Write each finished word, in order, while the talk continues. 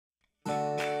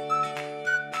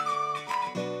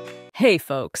Hey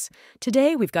folks,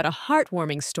 today we've got a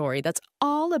heartwarming story that's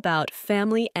all about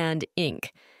family and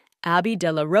ink. Abby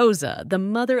de la Rosa, the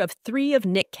mother of 3 of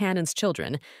Nick Cannon's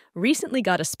children, recently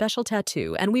got a special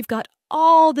tattoo, and we've got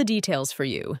all the details for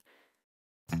you.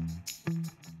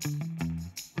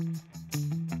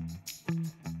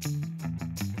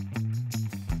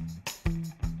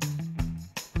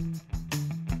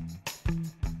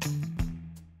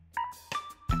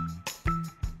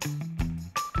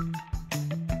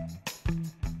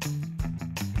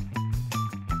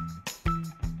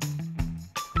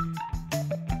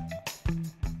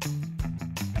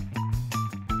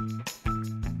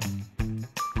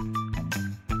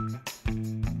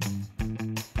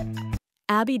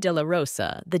 Abby de la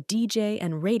Rosa, the DJ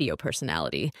and radio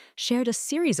personality, shared a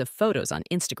series of photos on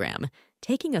Instagram,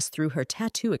 taking us through her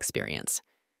tattoo experience.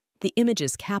 The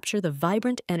images capture the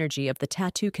vibrant energy of the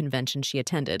tattoo convention she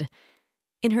attended.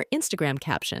 In her Instagram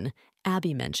caption,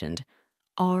 Abby mentioned,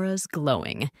 "Auras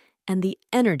glowing," and the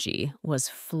energy was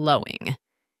flowing.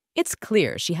 It's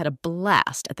clear she had a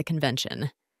blast at the convention.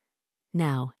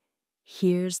 Now,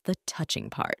 here's the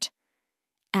touching part.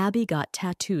 Abby got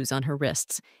tattoos on her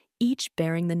wrists, each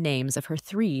bearing the names of her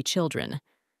 3 children.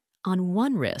 On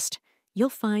one wrist, you'll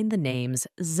find the names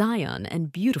Zion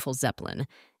and Beautiful Zeppelin,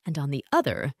 and on the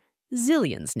other,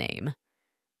 Zillion's name.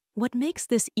 What makes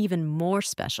this even more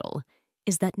special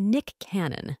is that Nick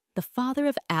Cannon, the father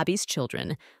of Abby's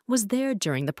children, was there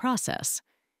during the process.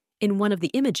 In one of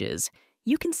the images,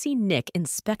 you can see Nick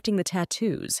inspecting the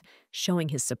tattoos, showing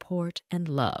his support and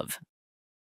love.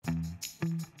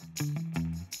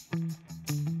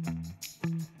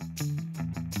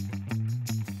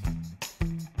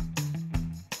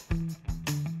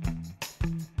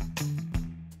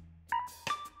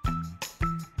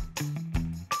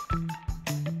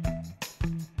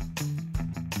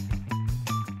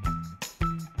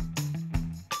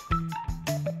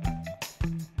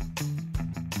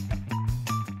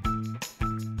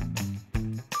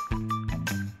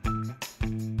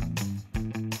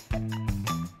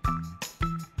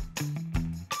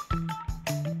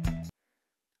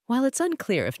 While it's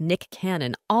unclear if Nick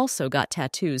Cannon also got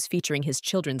tattoos featuring his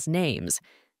children's names,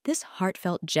 this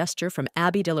heartfelt gesture from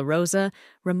Abby de la Rosa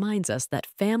reminds us that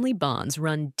family bonds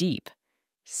run deep.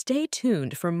 Stay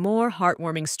tuned for more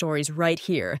heartwarming stories right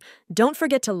here. Don't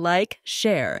forget to like,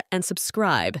 share, and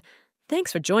subscribe.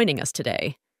 Thanks for joining us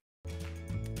today.